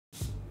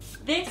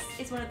This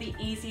is one of the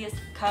easiest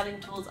curling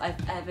tools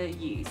I've ever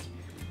used.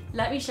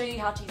 Let me show you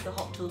how to use the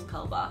Hot Tools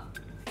curl bar.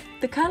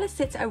 The curler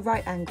sits at a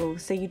right angle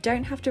so you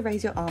don't have to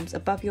raise your arms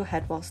above your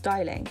head while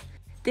styling.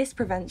 This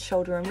prevents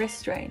shoulder and wrist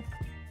strain.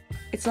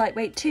 It's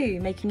lightweight too,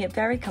 making it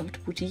very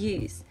comfortable to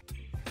use.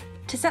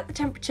 To set the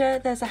temperature,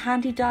 there's a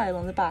handy dial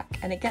on the back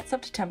and it gets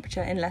up to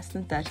temperature in less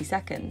than 30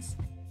 seconds.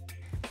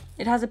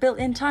 It has a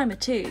built-in timer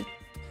too.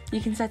 You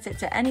can set it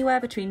to anywhere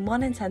between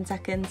 1 and 10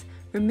 seconds,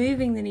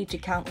 removing the need to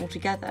count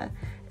altogether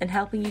and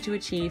helping you to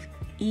achieve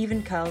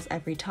even curls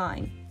every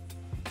time.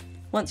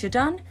 Once you're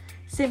done,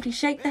 simply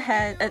shake the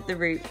hair at the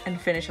root and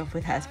finish off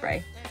with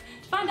hairspray.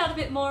 To find out a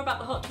bit more about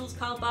the Hot Tools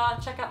curl bar,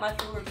 check out my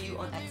full review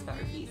on Expert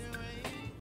Reviews.